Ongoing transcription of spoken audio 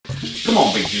Come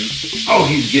on, big dude. Oh,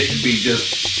 he's getting to be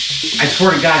just... I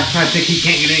swear to God, he's trying to think he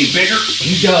can't get any bigger.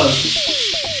 He does.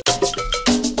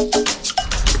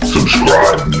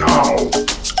 Subscribe now.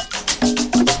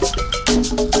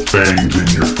 Fangs in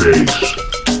your face.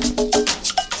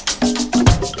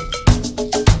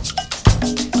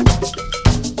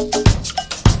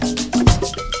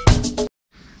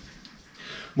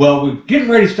 Well, we're getting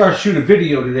ready to start shooting a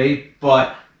video today,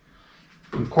 but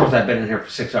of course I've been in here for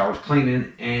 6 hours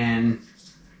cleaning, and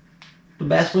the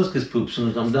basilisk is pooped as soon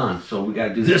as I'm done. So we got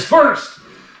to do this first.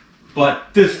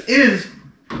 But this is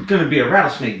going to be a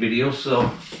rattlesnake video, so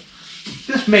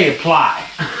this may apply.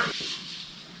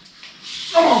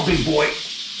 Come on, big boy.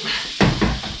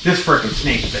 This freaking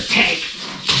snake is a tank.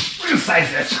 Look at the size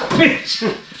of that bitch.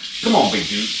 Come on, big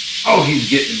dude. Oh, he's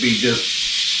getting to be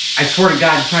just... I swear to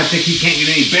God, he's trying to think he can't get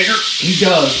any bigger. He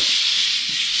does.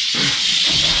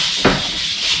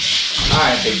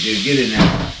 Alright, big dude, get in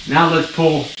there. Now let's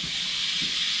pull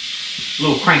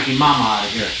little cranky mama out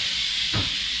of here.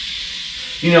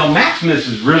 You know, Maximus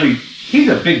is really, he's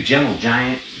a big gentle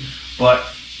giant, but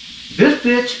this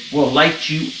bitch will light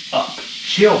you up.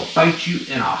 She'll bite you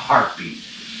in a heartbeat.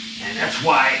 And that's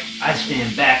why I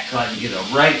stand back so I can get a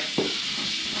right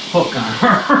hook on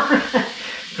her.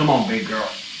 Come on, big girl.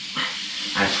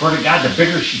 I swear to God, the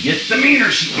bigger she gets, the meaner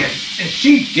she gets. And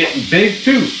she's getting big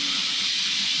too.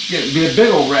 Getting to be a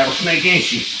big old rattlesnake, ain't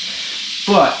she?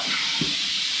 But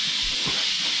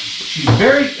she's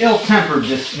very ill-tempered,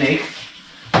 this snake.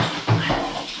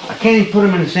 I can't even put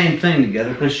them in the same thing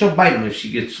together because she'll bite them if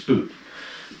she gets spooked.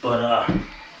 But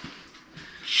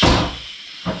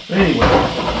anyway,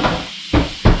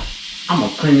 I'm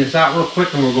gonna clean this out real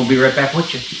quick and we're gonna be right back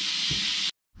with you.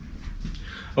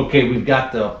 Okay, we've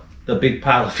got the big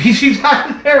pile of feces out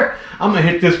of there. I'm gonna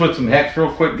hit this with some Hex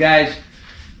real quick, guys.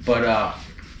 But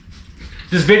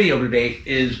this video today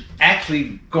is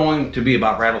actually going to be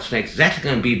about rattlesnakes. It's actually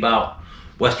going to be about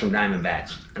Western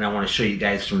Diamondbacks, and I want to show you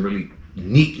guys some really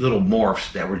neat little morphs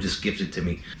that were just gifted to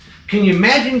me. Can you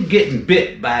imagine getting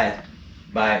bit by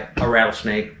a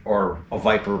rattlesnake or a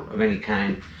viper of any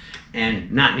kind and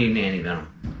not needing anti-venom?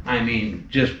 I mean,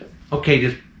 just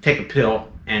take a pill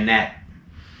and that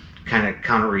kind of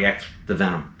counteracts the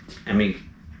venom. I mean,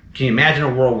 can you imagine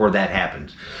a world where that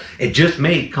happens? It just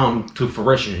may come to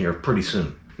fruition here pretty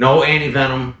soon. No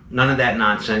anti-venom, none of that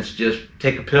nonsense. Just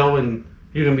take a pill and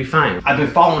you're gonna be fine. I've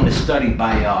been following this study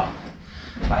by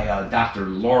Dr.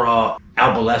 Laura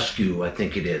Albalescu, I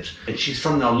think it is. And she's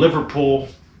from the Liverpool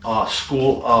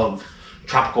School of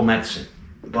Tropical Medicine.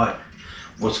 But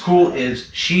what's cool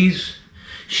is she's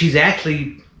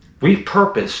actually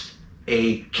repurposed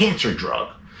a cancer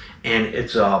drug. And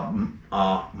it's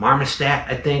Marimastat,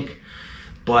 I think,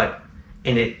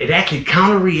 and it actually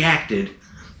counter-reacted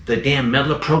the damn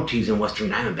Metalloprotease in Western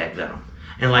Diamondback venom.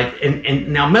 And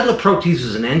now Metalloprotease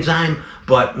is an enzyme,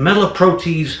 but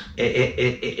Metalloprotease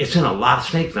it's in a lot of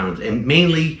snake venoms, and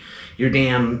mainly your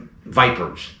damn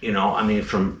vipers. You know, I mean,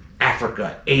 from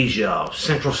Africa, Asia,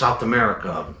 Central South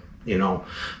America. You know,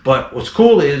 but what's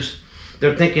cool is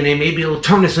they're thinking they may be able to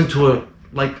turn this into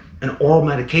an oral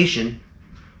medication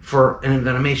for an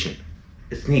envenomation.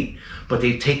 It's neat. But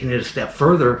they've taken it a step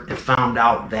further and found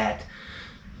out that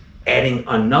adding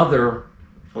another,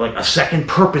 like a second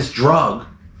purpose drug,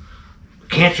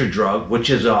 cancer drug, which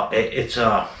is I'm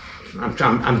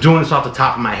doing this off the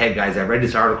top of my head, guys. I read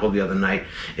this article the other night.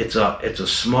 It's a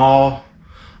small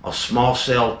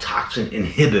cell toxin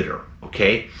inhibitor,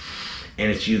 okay? And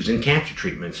it's used in cancer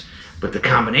treatments. But the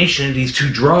combination of these two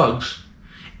drugs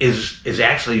is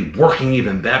actually working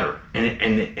even better,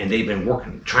 and they've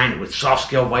been trying it with soft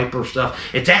scale viper stuff.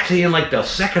 It's actually in like the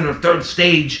second or third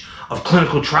stage of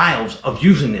clinical trials of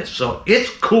using this, so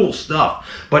it's cool stuff.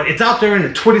 But it's out there in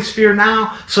the Twitter sphere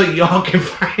now, so y'all can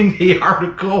find the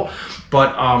article.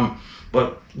 But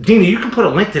Dina, you can put a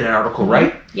link to that article,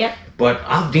 right? Yep. But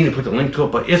I'll have Dina put the link to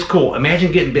it. But it's cool.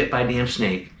 Imagine getting bit by a damn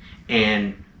snake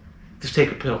and just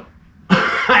take a pill.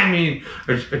 I mean,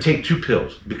 or take 2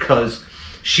 pills, because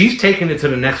she's taking it to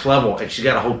the next level, and she's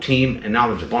got a whole team, and now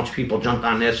there's a bunch of people jumped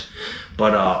on this.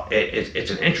 But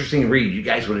it's an interesting read. You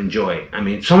guys would enjoy it. I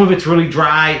mean, some of it's really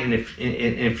dry, and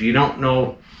if you don't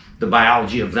know the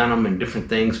biology of venom and different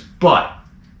things, but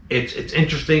it's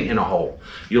interesting in a whole.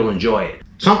 You'll enjoy it.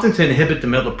 Something to inhibit the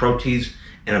Metalloprotease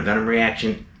in a venom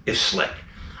reaction is slick.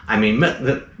 I mean,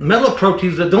 the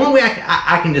Metalloprotease, the only way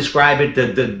I can describe it,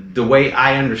 the way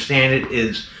I understand it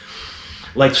is,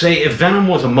 like, say if venom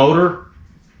was a motor,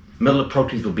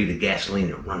 Metalloprotease will be the gasoline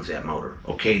that runs that motor.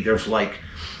 Okay, there's like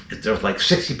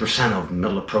 60% of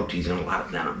Metalloprotease in a lot of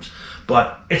Venoms.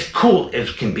 But it's cool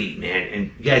as can be, man.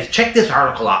 And you guys, check this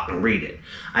article out and read it.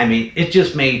 I mean, it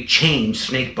just may change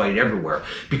snakebite everywhere.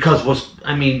 Because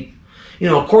you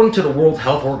know, according to the World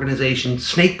Health Organization,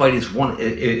 snakebite is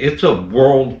it's a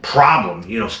world problem,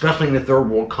 you know, especially in the third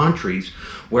world countries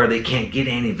where they can't get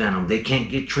anti-venom, they can't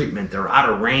get treatment, they're out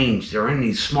of range, they're in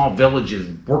these small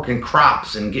villages working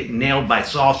crops and getting nailed by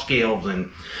saw scales, and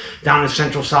down in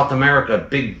Central South America,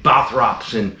 big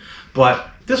bothrops,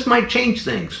 but this might change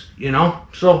things, you know,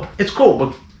 so it's cool.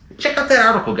 But check out that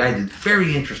article, guys, it's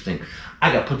very interesting.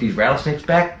 I gotta put these rattlesnakes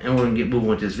back and we're gonna get moving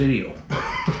with this video.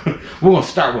 We're gonna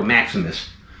start with Maximus.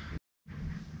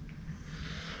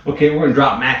 Okay, we're gonna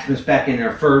drop Maximus back in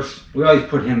there first. We always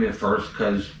put him in first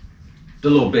because the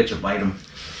little bitch will bite him.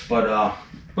 But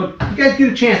you guys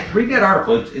get a chance to read that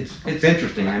article. It's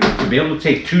interesting. I mean, to be able to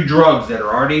take two drugs that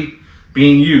are already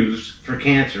being used for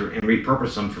cancer and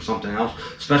repurpose them for something else,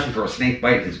 especially for a snake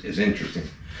bite, is interesting.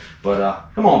 But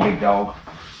come on, big dog.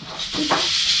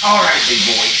 All right, big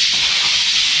boy.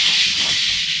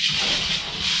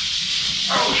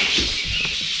 Oh,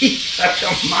 he's such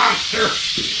a monster.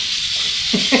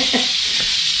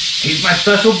 He's my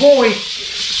special boy.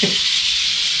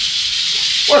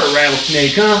 What a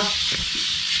rattlesnake, huh?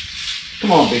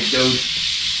 Come on, big dude.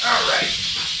 All right.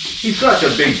 He's such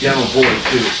a big, gentle boy,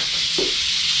 too.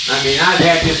 I mean, I've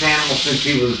had this animal since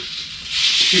he was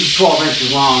 12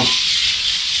 inches long.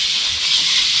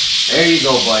 There you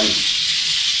go, buddy.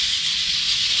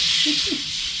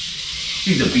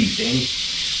 He's a beast, ain't he?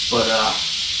 But,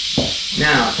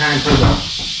 now, time for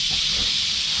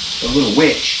the little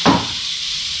witch.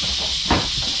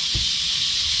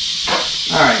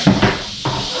 Alright.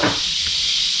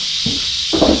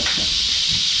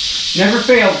 Never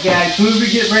fails, guys. As soon as we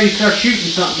get ready to start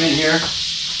shooting something in here,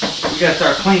 we gotta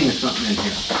start cleaning something in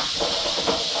here.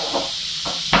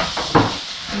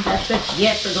 That's what you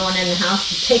get for going in the house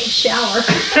to take a shower.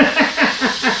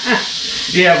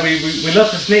 Yeah, we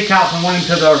left the snake house and went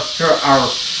into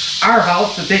our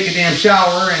house to take a damn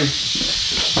shower, and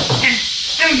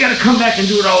we gotta come back and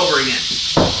do it all over again.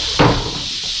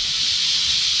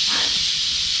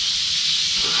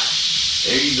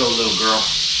 There you go, little girl.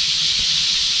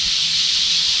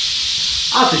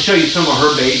 I'll have to show you some of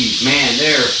her babies. Man,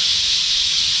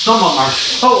 some of them are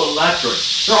so electric.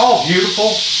 They're all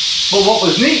beautiful. But what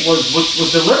was neat was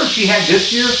with the litter she had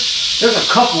this year, there's a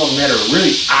couple of them that are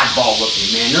really oddball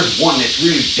looking, man. There's one that's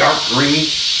really dark green,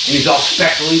 and he's all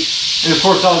speckly. And of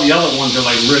course, all the other ones are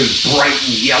like really bright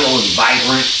and yellow and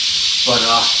vibrant. But,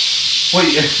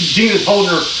 wait, Gina's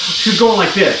holding her, she's going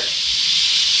like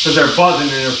this. Because they're buzzing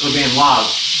and they're so damn loud.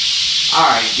 All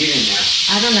right, get in there.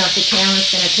 I don't know if the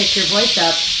camera's going to pick your voice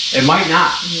up. It might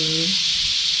not.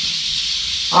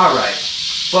 All right,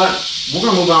 but we're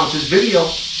going to move on with this video.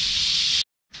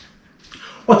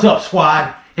 What's up,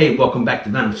 squad? Hey, welcome back to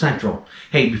Venomcentral.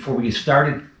 Hey, before we get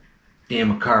started,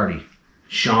 Dan McCarty,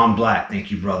 Sean Black,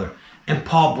 thank you, brother, and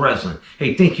Paul Breslin.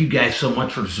 Hey, thank you guys so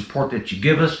much for the support that you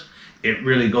give us. It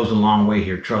really goes a long way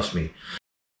here, trust me.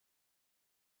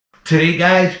 Today,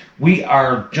 guys, we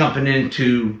are jumping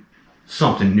into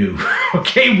something new.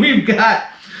 Okay,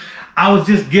 I was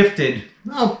just gifted,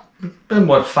 been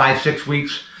what, 5-6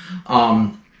 weeks.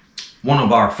 One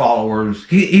of our followers,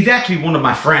 he's actually one of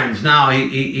my friends now.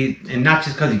 He and not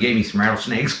just because he gave me some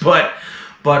rattlesnakes, but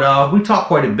we talk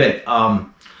quite a bit.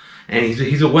 And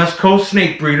he's a West Coast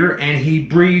snake breeder, and he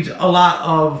breeds a lot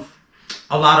of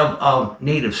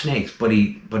native snakes, but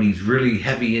he's really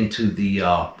heavy into the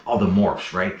all the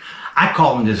morphs, right? I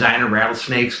call them designer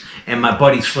rattlesnakes, and my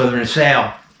buddy Slither and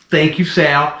Sal, thank you,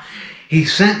 Sal. He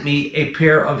sent me a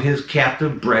pair of his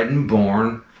captive bred and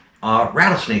born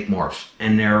rattlesnake morphs,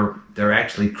 and they're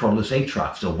actually Crotalus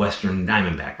atrox, a western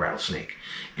diamondback rattlesnake.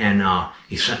 And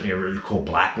he sent me a really cool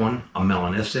black one, a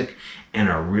melanistic, and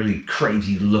a really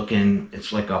crazy looking,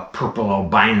 it's like a purple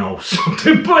albino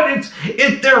something, but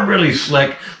they're really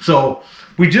slick. So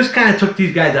we just kind of took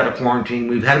these guys out of quarantine.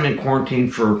 We've had them in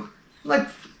quarantine for like,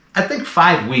 I think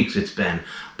 5 weeks it's been,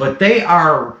 but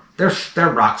they're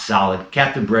rock solid,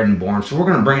 captive bred and born. So we're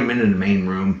going to bring them into the main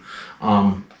room.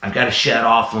 I've got a shed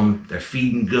off them. They're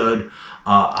feeding good.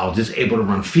 I was just able to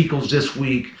run fecals this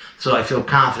week, so I feel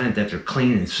confident that they're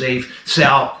clean and safe.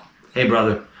 Sal, hey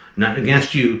brother, nothing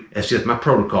against you. It's just my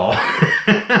protocol.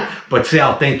 But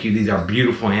Sal, thank you. These are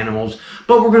beautiful animals.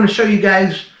 But we're going to show you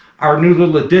guys our new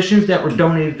little additions that were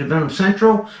donated to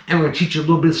Venomcentral, and we're going to teach you a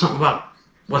little bit of something about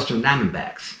Western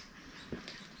Diamondbacks.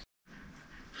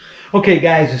 Okay,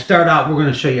 guys, to start out, we're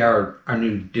going to show you our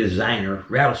new designer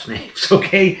rattlesnakes,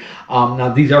 okay?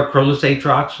 Now, these are Crotalus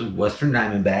atrox, Western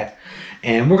Diamondback,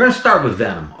 and we're going to start with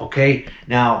Venom, okay?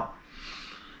 Now,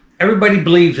 everybody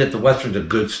believes that the Western's a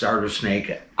good starter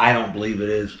snake. I don't believe it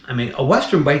is. I mean, a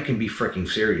Western bite can be freaking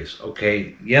serious,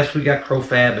 okay? Yes, we got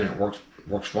Crofab, and it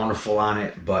works wonderful on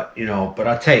it, but, you know, but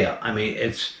I'll tell you, I mean,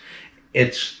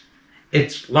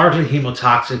 it's largely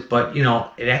hemotoxic, but, you know,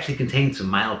 it actually contains some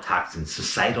mild toxins,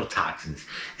 societal toxins.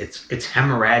 It's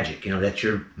hemorrhagic, you know, that's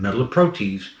your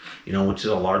Metalloprotease, you know, which is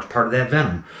a large part of that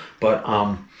venom.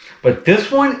 But this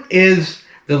one is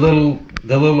the little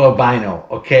albino,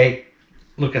 okay?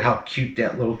 Look at how cute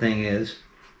that little thing is.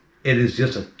 It is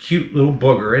just a cute little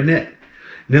booger, isn't it?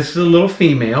 This is a little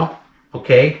female,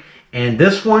 okay? And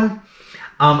this one,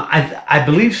 I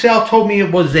believe Sal told me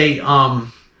it was a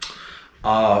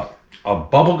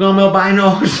bubblegum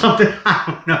albino or something. I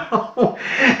don't know.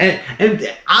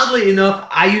 And oddly enough,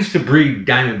 I used to breed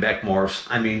Diamondback morphs.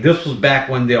 I mean, this was back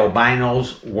when the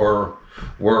albinos were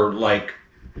like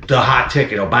the hot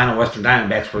ticket. Albino Western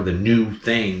Diamondbacks were the new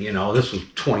thing. You know, this was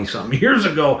 20-something years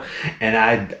ago. And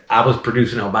I was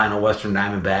producing albino Western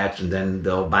Diamondbacks and then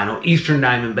the albino Eastern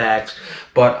Diamondbacks.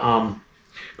 But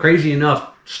crazy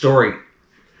enough, story,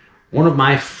 one of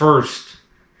my first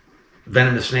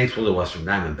venomous snakes was a Western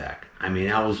Diamondback. I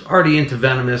mean, I was already into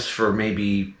venomous for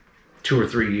maybe 2 or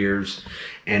 3 years,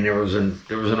 and there was an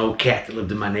old cat that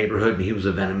lived in my neighborhood, and he was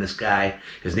a venomous guy.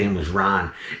 His name was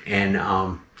Ron, and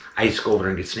I used to go over there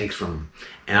and get snakes from him.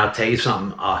 And I'll tell you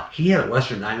something, he had a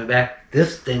Western Diamondback.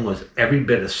 This thing was every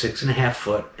bit of 6.5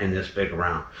 foot and this big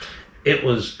around. It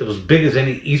was big as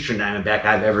any Eastern Diamondback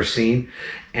I've ever seen,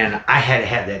 and I had to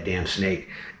have that damn snake.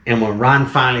 And when Ron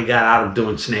finally got out of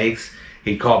doing snakes,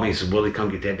 he called me and said, Willie,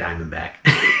 come get that Diamondback.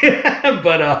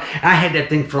 But I had that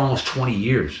thing for almost 20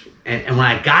 years. And when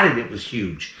I got it, it was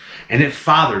huge. And it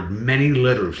fathered many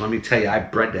litters. Let me tell you, I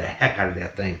bred the heck out of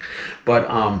that thing. But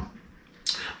I'll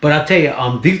tell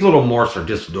you, these little morphs are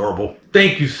just adorable.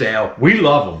 Thank you, Sal. We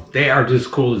love them. They are just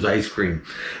cool as ice cream.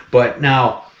 But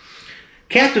now,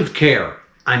 captive care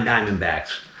on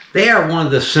Diamondbacks. They are one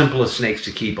of the simplest snakes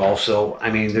to keep also. I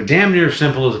mean, they're damn near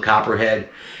simple as a copperhead.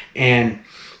 And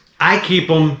I keep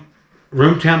them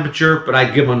room temperature, but I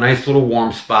give them a nice little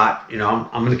warm spot. You know,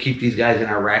 I'm going to keep these guys in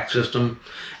our rack system,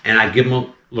 and I give them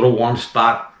a little warm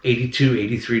spot, 82,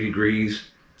 83 degrees.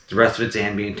 The rest of it's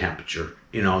ambient temperature,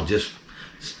 you know, just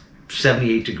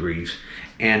 78 degrees.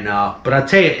 And but I'll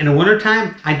tell you, in the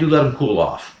wintertime, I do let them cool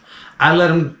off. I let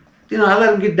them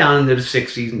get down into the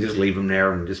 60s and just leave them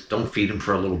there and just don't feed them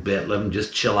for a little bit. Let them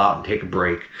just chill out and take a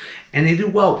break. And they do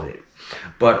well with it.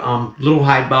 But little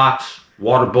hide box,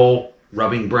 water bowl,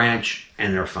 rubbing branch,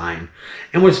 and they're fine.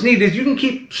 And what's neat is you can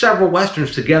keep several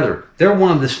Westerns together. They're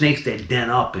one of the snakes that den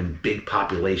up in big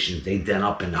populations. They den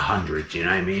up in the hundreds, you know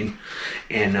what I mean?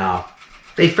 And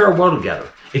they fare well together.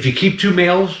 If you keep 2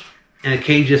 males in a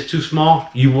cage that's too small,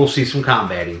 you will see some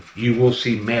combating. You will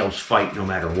see males fight no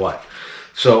matter what.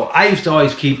 So I used to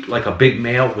always keep like a big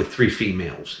male with 3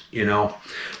 females, you know?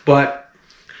 But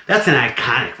that's an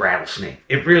iconic rattlesnake.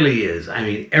 It really is. I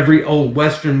mean, every old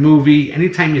Western movie,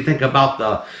 anytime you think about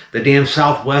the damn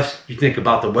Southwest, you think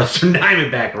about the Western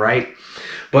Diamondback, right?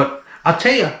 But I'll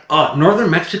tell you, northern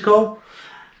Mexico,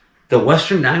 the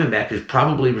Western Diamondback is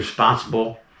probably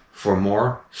responsible for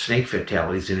more snake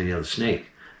fatalities than any other snake.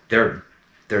 They're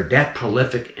that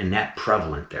prolific and that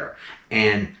prevalent there.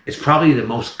 And it's probably the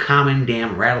most common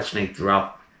damn rattlesnake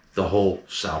throughout the whole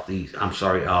Southwest.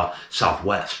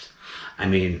 I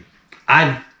mean,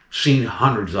 I've seen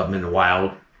hundreds of them in the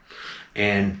wild,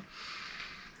 and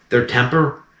their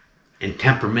temper and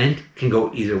temperament can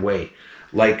go either way.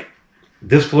 Like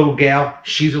this little gal,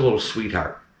 she's a little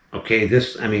sweetheart. Okay,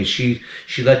 I mean, she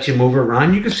lets you move her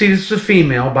around. You can see this is a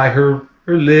female by her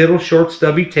little short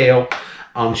stubby tail.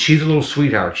 She's a little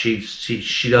sweetheart.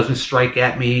 She doesn't strike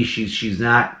at me. She's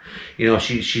not, you know,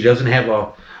 she doesn't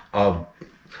have a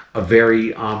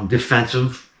very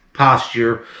defensive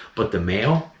posture. But the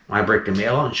male, when I break the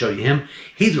male out and show you him,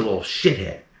 he's a little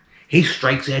shithead. He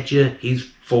strikes at you.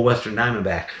 He's full Western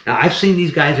Diamondback. Now, I've seen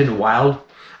these guys in the wild.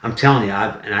 I'm telling you,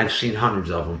 I've seen hundreds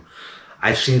of them.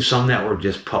 I've seen some that were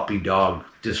just puppy dog.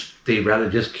 They'd rather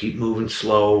just keep moving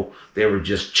slow. They were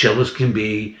just chill as can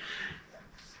be.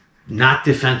 Not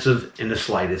defensive in the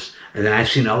slightest. And then I've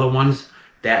seen other ones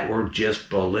that were just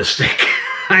ballistic.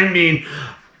 I mean,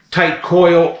 tight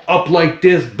coil, up like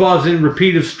this, buzzing,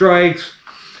 repeated strikes.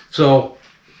 So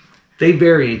they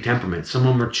vary in temperament. Some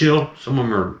of them are chill, some of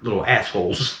them are little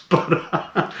assholes.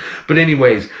 But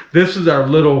anyways, this is our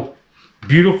little,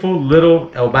 beautiful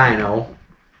little albino.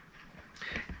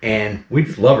 and we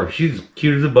just love her. She's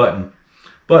cute as a button.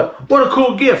 But what a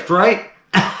cool gift, right?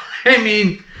 I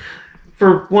mean,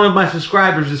 for one of my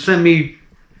subscribers to send me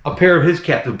a pair of his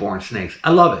captive born snakes.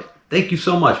 I love it. Thank you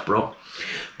so much, bro.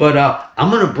 But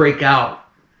I'm going to break out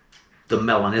the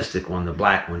melanistic one, the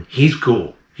black one. He's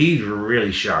cool. He's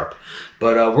really sharp.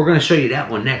 But we're going to show you that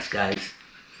one next, guys.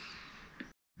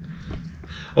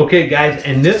 Okay, guys,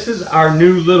 and this is our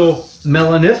new little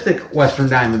melanistic Western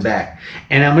Diamondback.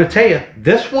 And I'm going to tell you,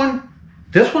 this one's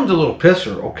a little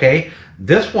pisser, okay?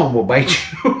 This one will bite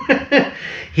you.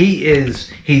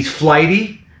 He's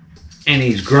flighty and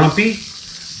he's grumpy,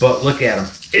 but look at him.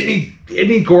 Isn't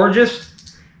he gorgeous?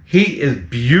 He is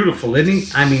beautiful, isn't he?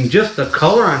 I mean, just the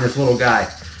color on this little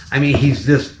guy. I mean, he's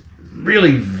this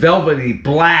really velvety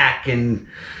black, and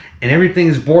everything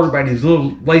is bordered by these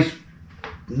little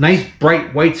nice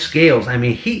bright white scales. I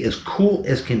mean, he is cool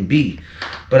as can be.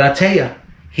 But I tell you,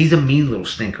 he's a mean little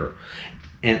stinker.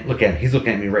 And look at him. He's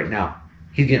looking at me right now.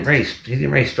 He's getting ready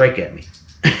to strike at me.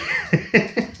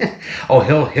 Oh,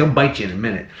 he'll bite you in a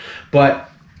minute. But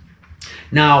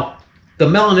now the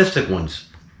melanistic ones.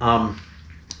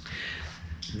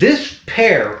 This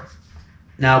pair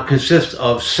now consists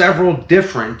of several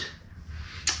different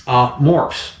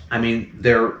morphs. I mean,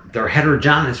 they're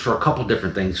heterogeneous for a couple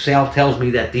different things. Sal tells me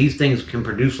that these things can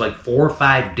produce like 4 or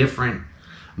 5 different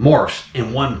morphs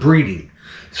in one breeding.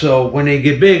 So when they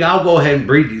get big, I'll go ahead and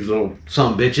breed these little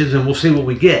some bitches, and we'll see what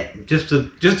we get, just to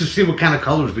see what kind of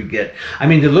colors we get. I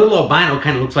mean, the little albino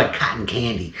kind of looks like cotton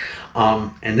candy,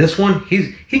 and this one,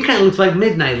 he kind of looks like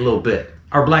Midnight a little bit,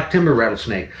 our black timber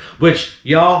rattlesnake. Which,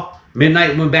 y'all,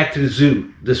 Midnight went back to the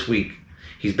zoo this week.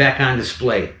 He's back on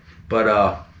display,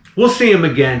 but we'll see him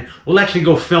again. We'll actually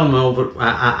go film him over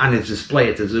on his display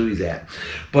at the zoo he's at.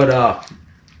 But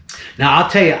now, I'll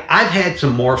tell you, I've had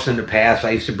some morphs in the past.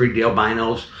 I used to breed the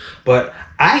albinos, but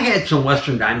I had some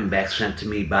Western Diamondbacks sent to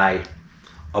me by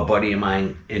a buddy of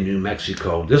mine in New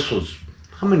Mexico. This was,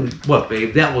 what,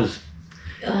 babe? That was,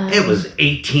 it was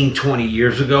 18, 20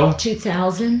 years ago.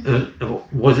 2000?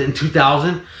 Was it in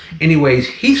 2000? Anyways,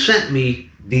 he sent me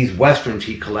these Westerns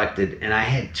he collected, and I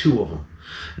had 2 of them.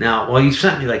 Now, well, he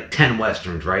sent me like 10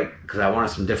 Westerns, right? Because I wanted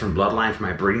some different bloodline for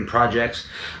my breeding projects.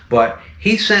 But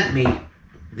he sent me,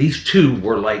 these 2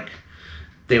 were like,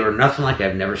 they were nothing like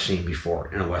I've never seen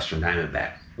before in a Western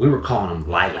Diamondback. We were calling them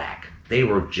lilac. They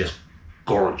were just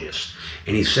gorgeous.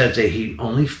 And he says that he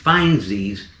only finds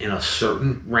these in a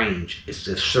certain range. It's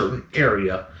this certain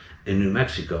area in New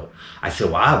Mexico. I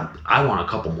said, well, I want a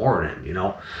couple more of them, you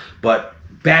know. But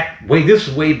this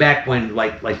is way back when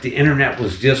like the internet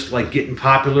was just like getting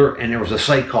popular, and there was a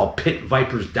site called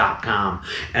pitvipers.com,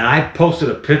 and I posted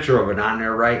a picture of it on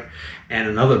there, right? And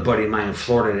another buddy of mine in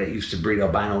Florida that used to breed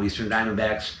albino Eastern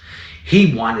Diamondbacks,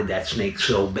 he wanted that snake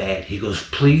so bad. He goes,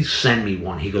 please send me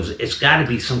one. He goes, it's got to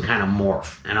be some kind of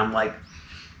morph. And I'm like,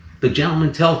 the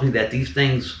gentleman tells me that these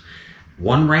things,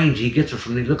 one range he gets them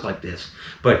from, they look like this.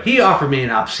 But he offered me an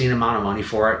obscene amount of money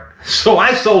for it, so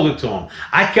I sold it to him.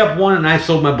 I kept one, and I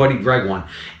sold my buddy Greg one.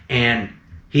 And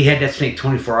he had that snake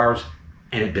 24 hours,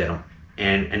 and it bit him.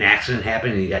 And an accident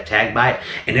happened, and he got tagged by it.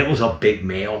 And it was a big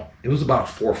male. It was about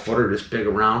a 4-footer, this big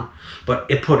around. But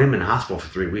it put him in the hospital for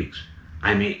 3 weeks.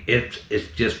 I mean, it's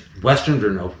just, Westerns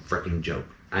are no freaking joke.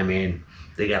 I mean,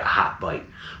 they got a hot bite.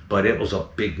 But it was a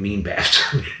big mean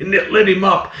bastard, and it lit him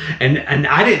up. And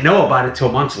I didn't know about it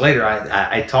till months later.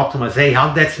 I talked to him. I said, hey,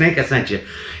 how'd that snake I sent you?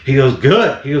 He goes,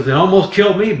 good. He goes, it almost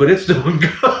killed me, but it's doing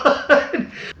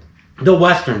good. The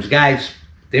Westerns, guys,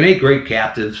 they make great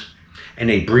captives, and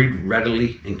they breed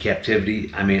readily in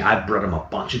captivity. I mean, I've bred them a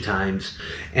bunch of times.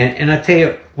 And I tell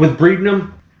you, with breeding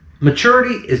them,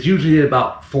 maturity is usually at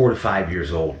about 4 to 5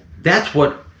 years old. That's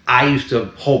what I used to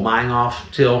hold mine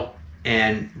off till.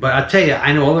 But I tell you,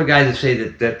 I know other guys that say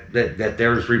that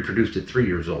theirs reproduced at 3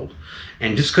 years old.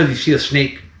 And just because you see a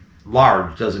snake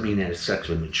large doesn't mean that it's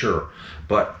sexually mature.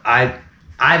 But I've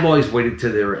always waited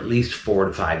till they're at least 4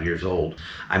 to 5 years old.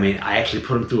 I mean, I actually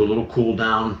put them through a little cool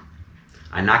down.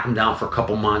 I knock them down for a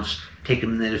couple months, take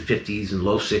them into the 50s and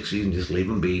low 60s, and just leave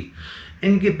them be.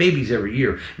 And you get babies every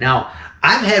year. Now,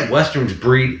 I've had Westerns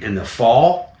breed in the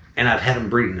fall, and I've had them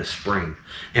breed in the spring.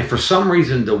 And for some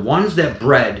reason, the ones that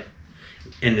bred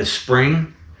in the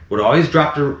spring would always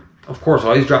drop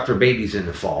their babies in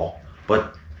the fall.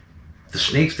 But the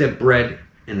snakes that bred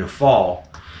in the fall,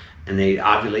 and they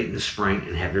ovulate in the spring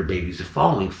and have their babies the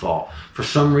following fall, for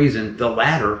some reason, the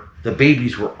latter, the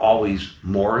babies were always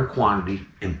more in quantity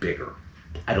and bigger.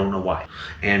 I don't know why.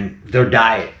 And their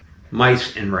diet,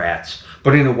 mice and rats.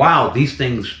 But in the wild, these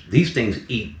things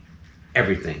eat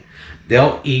everything.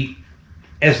 They'll eat,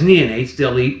 as neonates,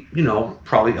 they'll eat, you know,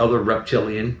 probably other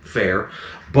reptilian fare.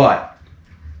 But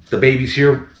the babies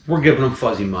here, we're giving them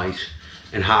fuzzy mice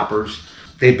and hoppers.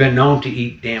 They've been known to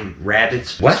eat damn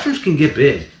rabbits. Westerns can get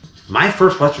big. My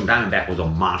first Western Diamondback was a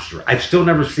monster. I've still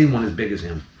never seen one as big as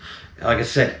him. Like I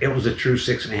said, it was a true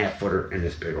 6.5 footer and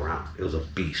this big around. It was a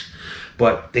beast.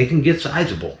 But they can get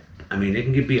sizable. I mean, they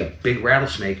can be a big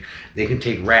rattlesnake. They can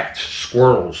take rats,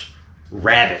 squirrels,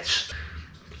 rabbits.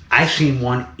 I seen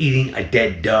one eating a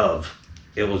dead dove.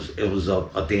 It was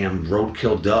a damn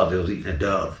roadkill dove. It was eating a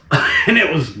dove. And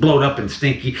it was blown up and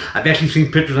stinky. I've actually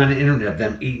seen pictures on the internet of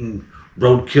them eating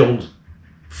road-killed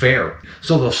fare.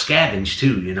 So they'll scavenge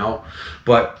too, you know.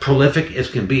 But prolific as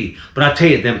can be. But I'll tell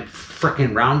you, them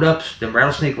frickin' roundups, them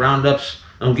rattlesnake roundups,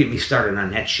 don't get me started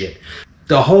on that shit.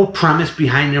 The whole premise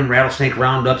behind them rattlesnake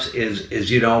roundups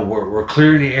is you know, we're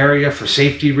clearing the area for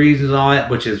safety reasons and all that,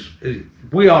 which is,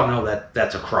 we all know that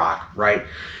that's a crock, right?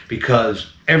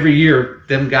 Because every year,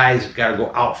 them guys got to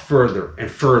go out further and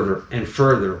further and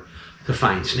further to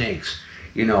find snakes.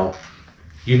 You know,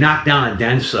 you knock down a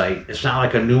den site, it's not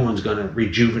like a new one's going to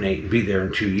rejuvenate and be there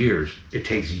in 2 years. It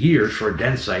takes years for a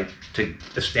den site to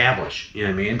establish, you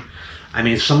know what I mean? I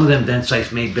mean, some of them den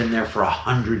sites may have been there for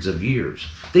hundreds of years.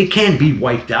 They can be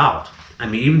wiped out. I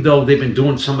mean, even though they've been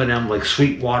doing some of them like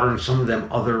Sweetwater and some of them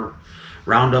other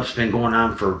roundups been going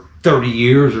on for 30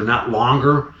 years or not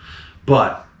longer,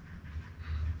 but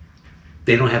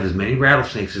they don't have as many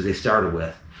rattlesnakes as they started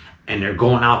with. And they're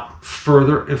going out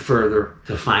further and further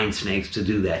to find snakes to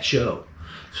do that show.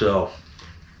 So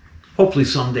hopefully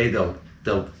someday they'll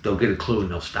get a clue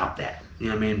and they'll stop that. You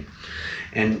know what I mean?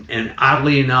 And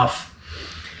oddly enough,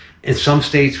 in some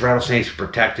states rattlesnakes are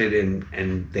protected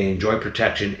and they enjoy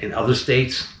protection. In other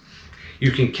states,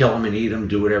 you can kill them and eat them,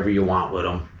 do whatever you want with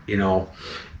them, you know.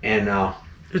 And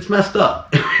it's messed up.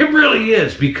 It really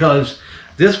is, because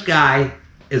this guy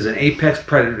is an apex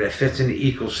predator that fits in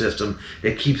the ecosystem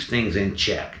that keeps things in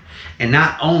check. And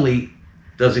not only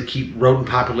does it keep rodent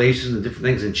populations and different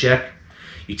things in check,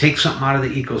 you take something out of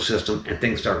the ecosystem and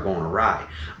things start going awry.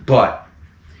 But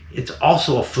it's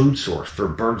also a food source for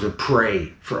birds of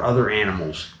prey, for other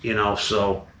animals, you know,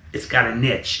 so it's got a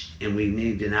niche and we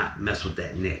need to not mess with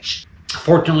that niche.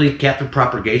 Fortunately, captive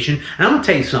propagation, and I'm gonna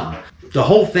tell you something, the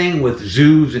whole thing with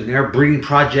zoos and their breeding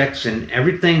projects and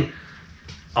everything,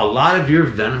 a lot of your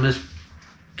venomous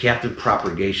captive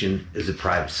propagation is the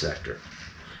private sector.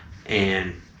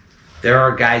 And there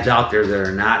are guys out there that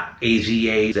are not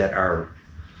AZAs that are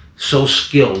so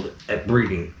skilled at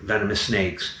breeding venomous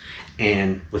snakes.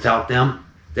 And without them,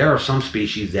 there are some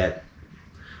species that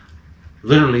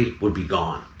literally would be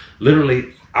gone.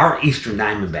 Literally, our eastern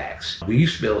diamondbacks, we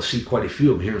used to be able to see quite a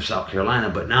few of them here in South Carolina,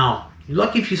 but now you're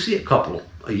lucky if you see a couple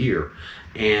a year.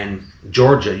 And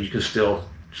Georgia, you can still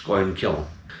just go ahead and kill them.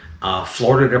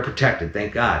 Florida, they're protected,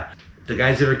 thank God. The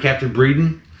guys that are captive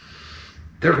breeding,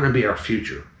 they're going to be our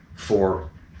future for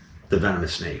the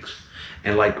venomous snakes.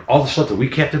 And like all the stuff that we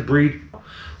captive breed,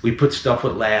 we put stuff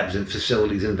with labs and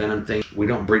facilities and venom things. We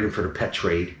don't breed them for the pet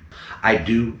trade. I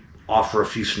do offer a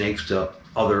few snakes to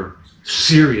other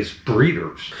serious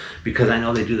breeders because I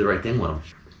know they do the right thing with them.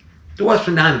 The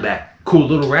Western Diamondback, cool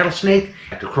little rattlesnake.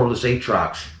 The Crotalus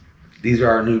atrox. These are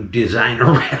our new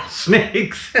designer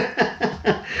rattlesnakes.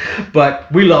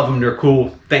 But we love them, they're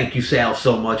cool. Thank you, Sal,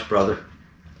 so much, brother.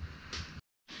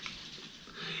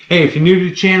 Hey, if you're new to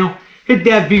the channel, hit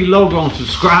that V logo and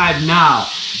subscribe now.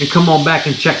 And come on back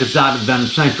and check us out at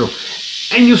Venomcentral.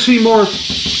 And you'll see more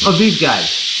of these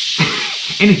guys.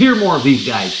 And hear more of these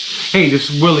guys. Hey, this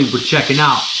is Willie. We're checking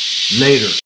out. Later.